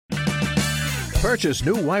Purchase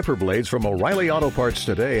new wiper blades from O'Reilly Auto Parts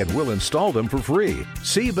today and we'll install them for free.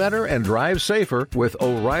 See better and drive safer with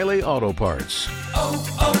O'Reilly Auto Parts.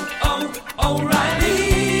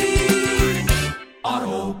 O'Reilly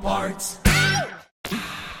Auto Parts.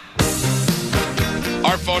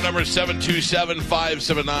 Our phone number is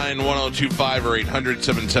 727-579-1025 or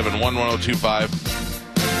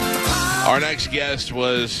 800-771-1025. Our next guest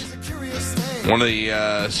was one of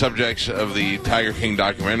the subjects of the Tiger King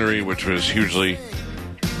documentary, which was hugely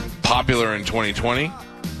popular in 2020.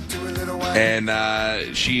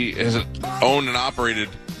 And she has owned and operated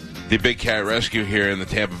the Big Cat Rescue here in the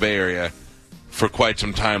Tampa Bay area for quite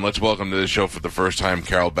some time. Let's welcome to the show for the first time,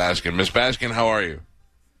 Carole Baskin. Miss Baskin, how are you?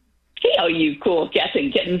 Hey, all you cool cats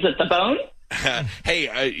and kittens at the bone.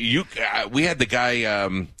 Hey, we had the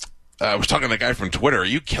guy... I was talking to the guy from Twitter. Are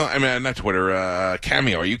you killing? I mean, not Twitter.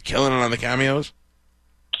 Cameo. Are you killing it on the cameos?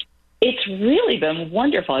 It's really been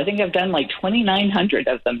wonderful. I think I've done like 2,900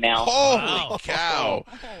 of them now. Holy cow!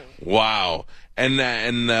 Wow. And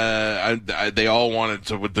they all wanted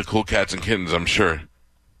to with the cool cats and kittens, I'm sure.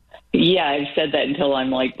 Yeah, I've said that until I'm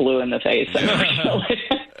like blue in the face. That's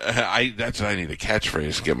what I need, a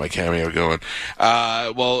catchphrase to get my cameo going.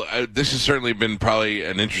 This has certainly been probably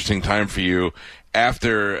an interesting time for you.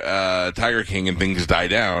 After Tiger King and things die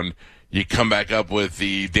down, you come back up with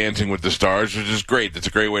the Dancing with the Stars, which is great. That's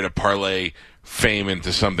a great way to parlay fame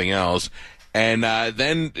into something else. And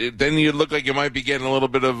then you look like you might be getting a little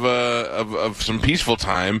bit of some peaceful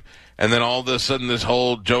time. And then all of a sudden, this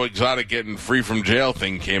whole Joe Exotic getting free from jail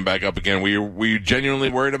thing came back up again. Were you genuinely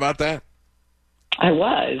worried about that? I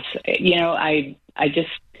was.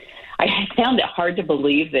 I found it hard to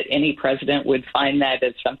believe that any president would find that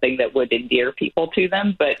as something that would endear people to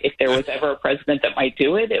them. But if there was ever a president that might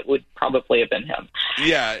do it, it would probably have been him.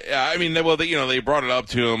 Yeah, I mean, they brought it up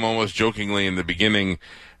to him almost jokingly in the beginning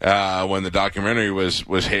when the documentary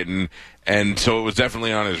was hitting, and so it was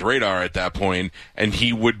definitely on his radar at that point. And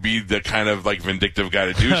he would be the kind of like vindictive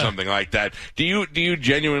guy to do something like that. Do you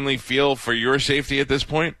genuinely feel for your safety at this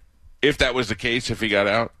point, if that was the case, if he got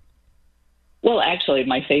out? Well, actually,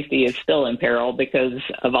 my safety is still in peril because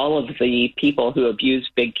of all of the people who abuse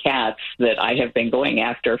big cats that I have been going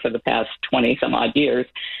after for the past 20-some-odd years.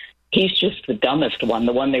 He's just the dumbest one,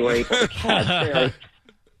 the one they were able to catch. There are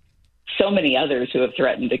so many others who have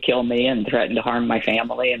threatened to kill me and threatened to harm my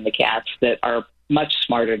family and the cats that are much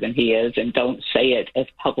smarter than he is and don't say it as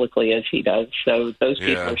publicly as he does. So those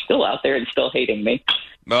people are still out there and still hating me.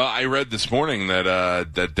 Well, I read this morning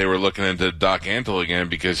that they were looking into Doc Antle again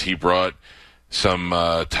because he brought some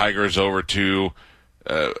tigers over to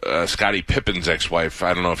Scottie Pippen's ex-wife.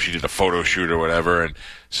 I don't know if she did a photo shoot or whatever, and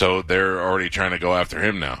so they're already trying to go after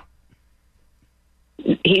him now.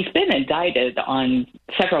 He's been indicted on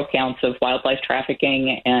several counts of wildlife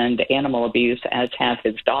trafficking and animal abuse, as have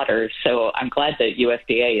his daughters. So I'm glad that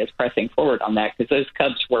USDA is pressing forward on that because those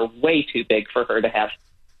cubs were way too big for her to have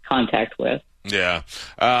contact with. Yeah.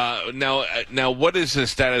 Now, what is the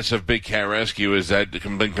status of Big Cat Rescue? Is that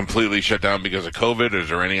been completely shut down because of COVID? Is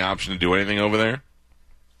there any option to do anything over there?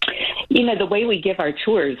 You know, the way we give our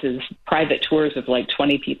tours is private tours of like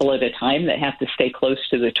 20 people at a time that have to stay close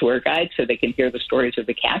to the tour guide so they can hear the stories of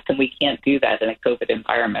the cats, and we can't do that in a COVID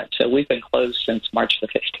environment. So we've been closed since March the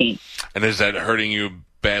 15th. And is that hurting you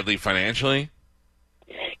badly financially?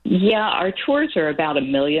 Yeah, our tours are about $1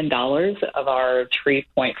 million of our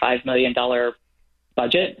 $3.5 million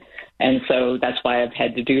budget. And so that's why I've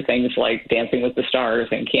had to do things like Dancing with the Stars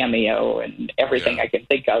and Cameo and everything I can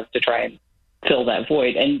think of to try and fill that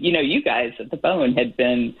void. And, you know, you guys at the Bone had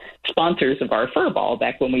been sponsors of our fur ball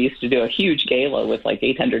back when we used to do a huge gala with like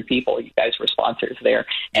 800 people. You guys were sponsors there.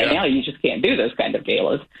 And now you just can't do those kind of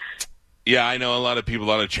galas. Yeah, I know a lot of people,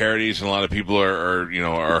 a lot of charities, and a lot of people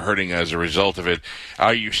are hurting as a result of it.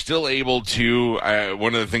 Are you still able to?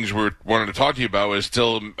 One of the things we wanted to talk to you about was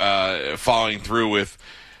still following through with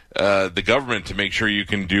the government to make sure you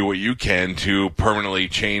can do what you can to permanently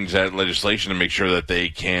change that legislation to make sure that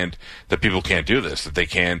people can't do this, that they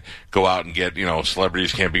can't go out and get,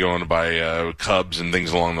 celebrities can't be going to buy cubs and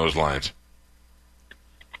things along those lines.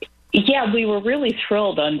 Yeah, we were really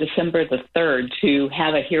thrilled on December the 3rd to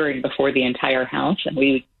have a hearing before the entire House, and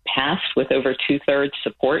we passed with over 2/3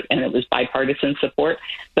 support, and it was bipartisan support.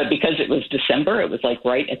 But because it was December, it was like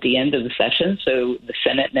right at the end of the session, so the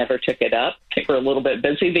Senate never took it up. They were a little bit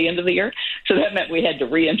busy at the end of the year, so that meant we had to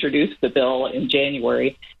reintroduce the bill in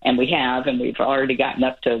January, and we've already gotten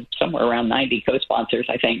up to somewhere around 90 co-sponsors,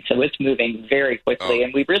 I think. So it's moving very quickly,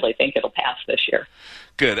 and we really think it'll pass this year.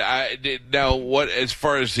 Good. Now, as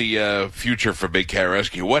far as the future for Big Cat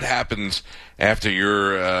Rescue, what happens after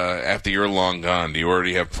you're long gone? Do you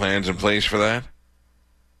already have plans in place for that?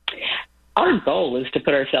 our goal is to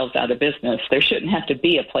put ourselves out of business. There shouldn't have to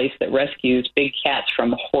be a place that rescues big cats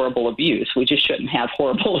from horrible abuse. We just shouldn't have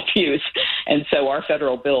horrible abuse. And so our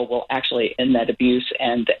federal bill will actually end that abuse.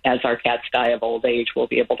 And as our cats die of old age, we'll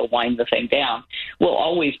be able to wind the thing down. We'll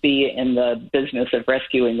always be in the business of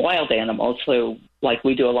rescuing wild animals. So like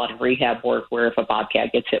we do a lot of rehab work where if a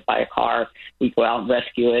bobcat gets hit by a car, we go out and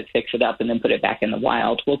rescue it, fix it up, and then put it back in the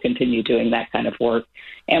wild. We'll continue doing that kind of work.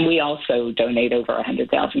 And we also donate over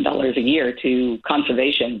 $100,000 a year to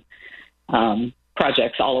conservation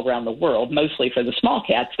projects all around the world, mostly for the small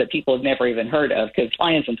cats that people have never even heard of, because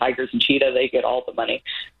lions and tigers and cheetah, they get all the money.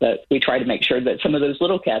 But we try to make sure that some of those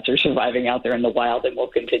little cats are surviving out there in the wild, and we'll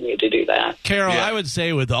continue to do that. Carole, I would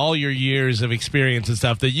say with all your years of experience and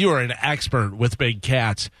stuff that you are an expert with big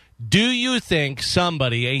cats. Do you think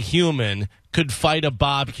somebody, a human, could fight a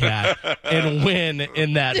bobcat and win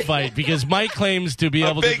in that fight? Because Mike claims to be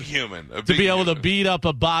able to beat up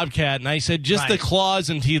a bobcat, and I said just the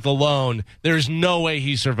claws and teeth alone, there's no way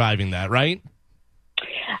he's surviving that, right?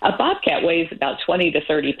 A bobcat weighs about 20 to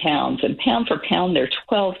 30 pounds, and pound for pound, they're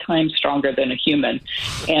 12 times stronger than a human.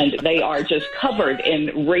 And they are just covered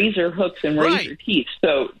in razor hooks and razor teeth.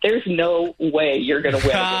 So there's no way you're going to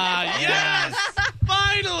win. Yes!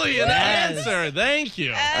 Finally, an answer. Thank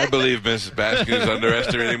you. I believe Mrs. Baskin is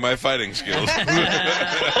underestimating my fighting skills.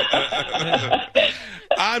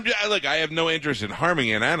 Look, I have no interest in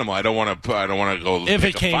harming an animal. I don't want to go. If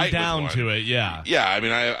it came down to it, yeah. Yeah, I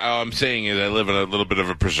mean, all I'm saying is I live in a little bit of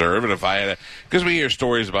a preserve, and if I had, because we hear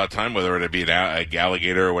stories about time, whether it be an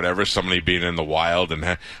alligator or whatever, somebody being in the wild,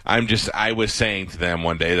 and I was saying to them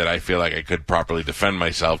one day that I feel like I could properly defend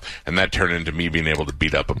myself, and that turned into me being able to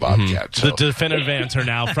beat up a bobcat. So. The definitive answer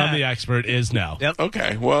now from the expert is no. Yep.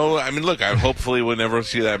 Okay. Well, I mean, look, I hopefully will never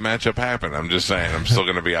see that matchup happen. I'm just saying, I'm still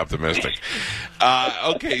going to be optimistic.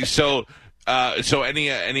 Okay, so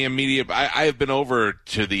any immediate? I have been over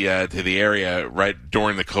to the area right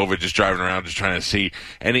during the COVID, just driving around, just trying to see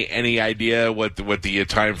any idea what the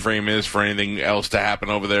time frame is for anything else to happen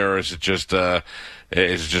over there, or is it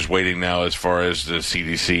just waiting now as far as the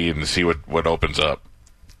CDC and to see what opens up?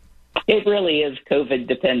 It really is COVID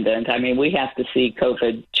dependent. I mean, we have to see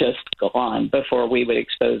COVID just go on before we would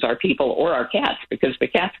expose our people or our cats, because the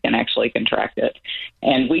cats can actually contract it.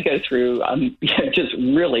 And we go through just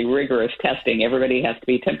really rigorous testing. Everybody has to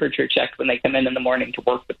be temperature checked when they come in the morning to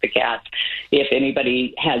work with the cats. If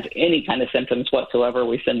anybody has any kind of symptoms whatsoever,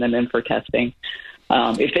 we send them in for testing.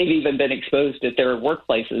 If they've even been exposed at their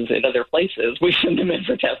workplaces at other places, we send them in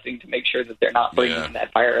for testing to make sure that they're not bringing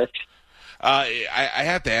that virus. I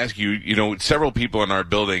have to ask you, several people in our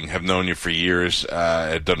building have known you for years,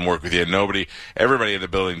 have done work with you. Everybody in the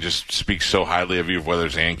building just speaks so highly of you, whether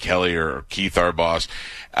it's Ann Kelly or Keith, our boss.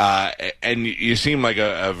 And you seem like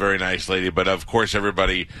a very nice lady, but of course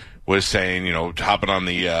everybody was saying, hopping on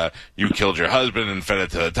the, you killed your husband and fed it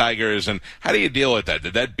to the tigers. And how do you deal with that?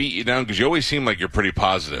 Did that beat you down? Because you always seem like you're pretty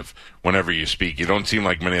positive whenever you speak. You don't seem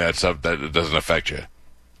like many of that stuff that doesn't affect you.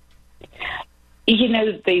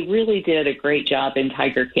 They really did a great job in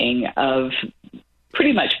Tiger King of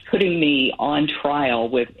pretty much putting me on trial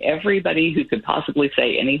with everybody who could possibly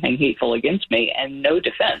say anything hateful against me and no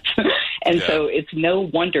defense. So it's no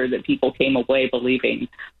wonder that people came away believing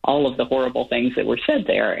all of the horrible things that were said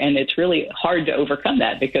there. And it's really hard to overcome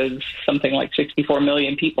that because something like 64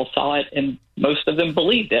 million people saw it and most of them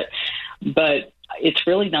believed it. But it's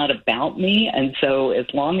really not about me. And so as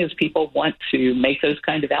long as people want to make those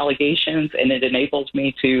kind of allegations and it enables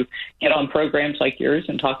me to get on programs like yours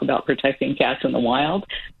and talk about protecting cats in the wild,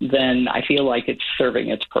 then I feel like it's serving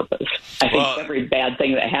its purpose. I think every bad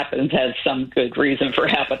thing that happens has some good reason for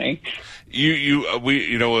happening.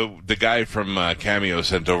 The guy from Cameo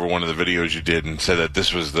sent over one of the videos you did and said that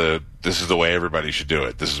this is the way everybody should do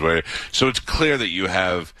it. So it's clear that you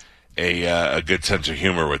have a good sense of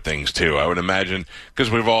humor with things too. I would imagine, because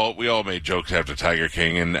we all made jokes after Tiger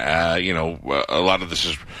King, and a lot of this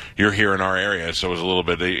is you're here in our area, so it was a little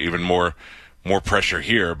bit even more pressure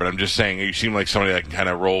here. But I'm just saying, you seem like somebody that can kind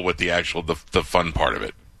of roll with the fun part of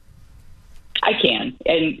it. I can,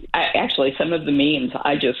 and actually, some of the memes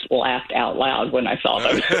I just laughed out loud when I saw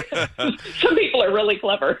them. Some people are really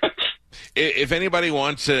clever. If anybody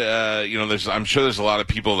wants to, I'm sure there's a lot of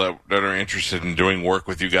people that are interested in doing work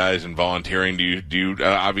with you guys and volunteering. Do you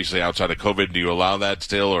obviously outside of COVID, do you allow that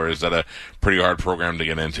still, or is that a pretty hard program to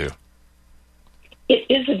get into? It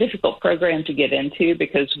is a difficult program to get into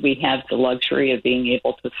because we have the luxury of being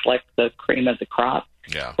able to select the cream of the crop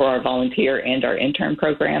for our volunteer and our intern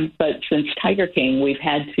program. But since Tiger King, we've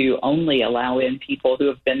had to only allow in people who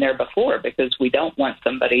have been there before because we don't want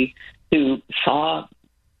somebody who saw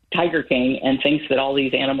Tiger King and thinks that all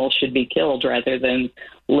these animals should be killed rather than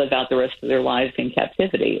live out the rest of their lives in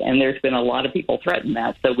captivity. And there's been a lot of people threaten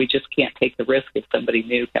that, so we just can't take the risk of somebody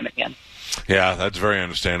new coming in. Yeah, that's very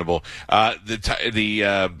understandable.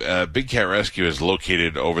 The Big Cat Rescue is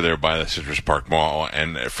located over there by the Citrus Park Mall,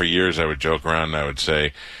 and for years I would joke around and I would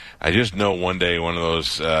say, I just know one day one of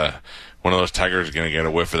those tigers is going to get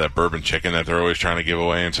a whiff of that bourbon chicken that they're always trying to give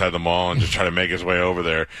away inside the mall and just try to make his way over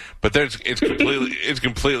there. But it's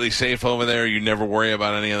completely safe over there. You never worry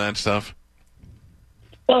about any of that stuff.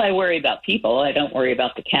 Well, I worry about people. I don't worry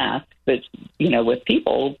about the cats. But, with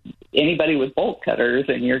people, anybody with bolt cutters,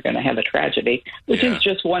 and you're going to have a tragedy, which is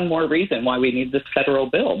just one more reason why we need this federal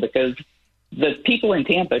bill, because the people in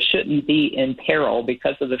Tampa shouldn't be in peril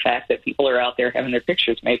because of the fact that people are out there having their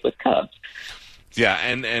pictures made with cubs. Yeah,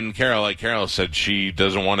 and Carole, like Carole said, she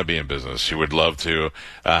doesn't want to be in business. She would love to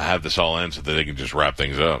have this all end so that they can just wrap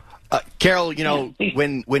things up. Carole,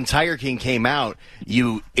 when Tiger King came out,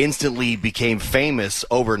 you instantly became famous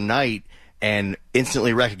overnight and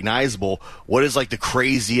instantly recognizable. What is the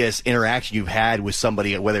craziest interaction you've had with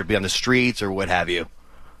somebody, whether it be on the streets or what have you?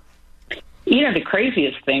 The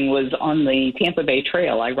craziest thing was on the Tampa Bay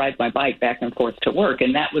Trail. I ride my bike back and forth to work,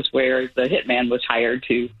 and that was where the hitman was hired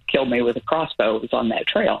to kill me with a crossbow. It was on that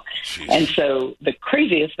trail. Jeez. And so the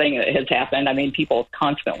craziest thing that has happened, people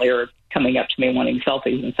constantly are coming up to me wanting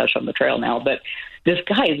selfies and such on the trail now, but this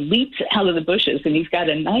guy leaps out of the bushes, and he's got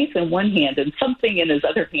a knife in one hand and something in his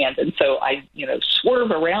other hand. And so I,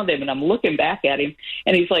 swerve around him, and I'm looking back at him,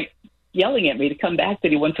 and he's yelling at me to come back,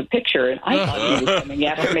 that he wants a picture, and I thought he was coming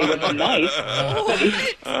after me with a knife.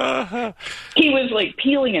 But he was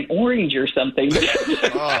peeling an orange or something.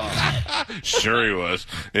 Sure he was.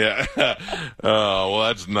 Yeah. Oh, well,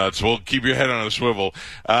 that's nuts. Well, keep your head on a swivel.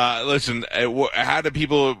 Listen, how do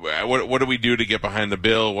people, what do we do to get behind the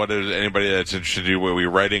bill? What is anybody that's interested in? Are we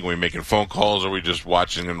writing? Are we making phone calls? Or are we just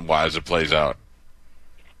watching and as it plays out?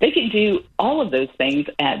 They can do all of those things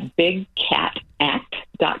at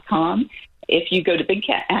bigcatact.com. If you go to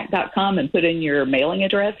bigcatact.com and put in your mailing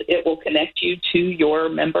address, it will connect you to your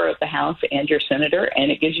member of the House and your senator,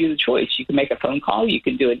 and it gives you the choice. You can make a phone call, you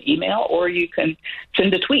can do an email, or you can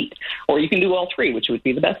send a tweet, or you can do all three, which would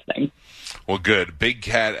be the best thing. Well, good.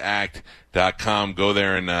 bigcatact.com. Go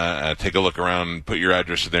there and take a look around and put your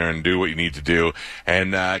address there and do what you need to do.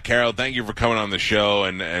 And, Carole, thank you for coming on the show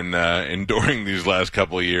and enduring these last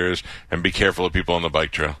couple of years. And be careful of people on the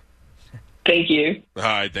bike trail. Thank you. All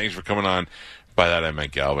right. Thanks for coming on. By that, I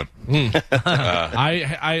meant Galvin.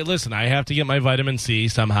 Listen, I have to get my vitamin C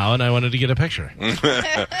somehow, and I wanted to get a picture.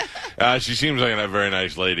 She seems like a very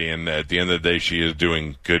nice lady, and at the end of the day, she is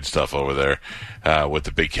doing good stuff over there with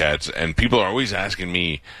the big cats. And people are always asking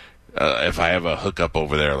me if I have a hookup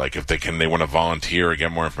over there, if they want to volunteer or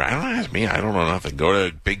get more information. Don't ask me. I don't know nothing. Go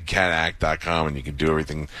to bigcatact.com, and you can do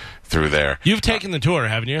everything through there. You've taken the tour,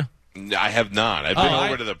 haven't you? I have not. I've been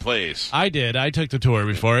over to the place. I did. I took the tour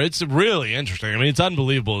before. It's really interesting. It's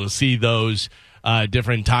unbelievable to see those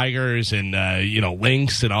different tigers and,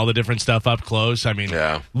 lynx and all the different stuff up close.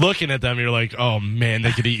 Looking at them, you're like, oh, man,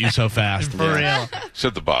 they could eat you so fast. For real.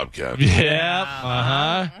 Except the bobcat. Yeah.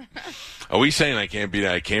 Uh-huh. Are we saying I can't beat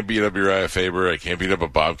up Uriah Faber? I can't beat up a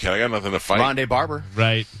bobcat? I got nothing to fight. Rondé Barber.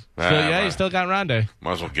 Right. You still got Rondé.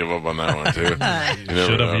 Might as well give up on that one, too.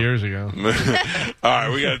 Should have years ago. All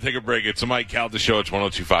right, we got to take a break. It's the Mike Calta Show. It's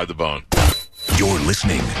 102.5 The Bone. You're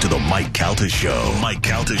listening to the Mike Calta Show. Mike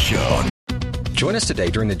Calta Show. Join us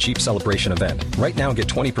today during the Jeep Celebration event. Right now, get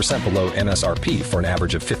 20% below MSRP for an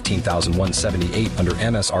average of $15,178 under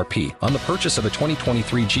MSRP on the purchase of a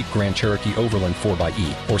 2023 Jeep Grand Cherokee Overland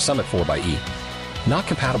 4xE or Summit 4xE. Not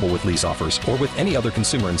compatible with lease offers or with any other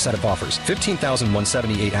consumer incentive offers.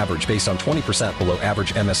 $15,178 average based on 20% below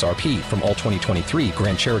average MSRP from all 2023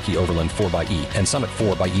 Grand Cherokee Overland 4xE and Summit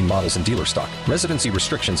 4xE models in dealer stock. Residency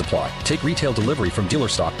restrictions apply. Take retail delivery from dealer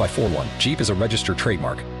stock by 4/1. Jeep is a registered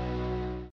trademark.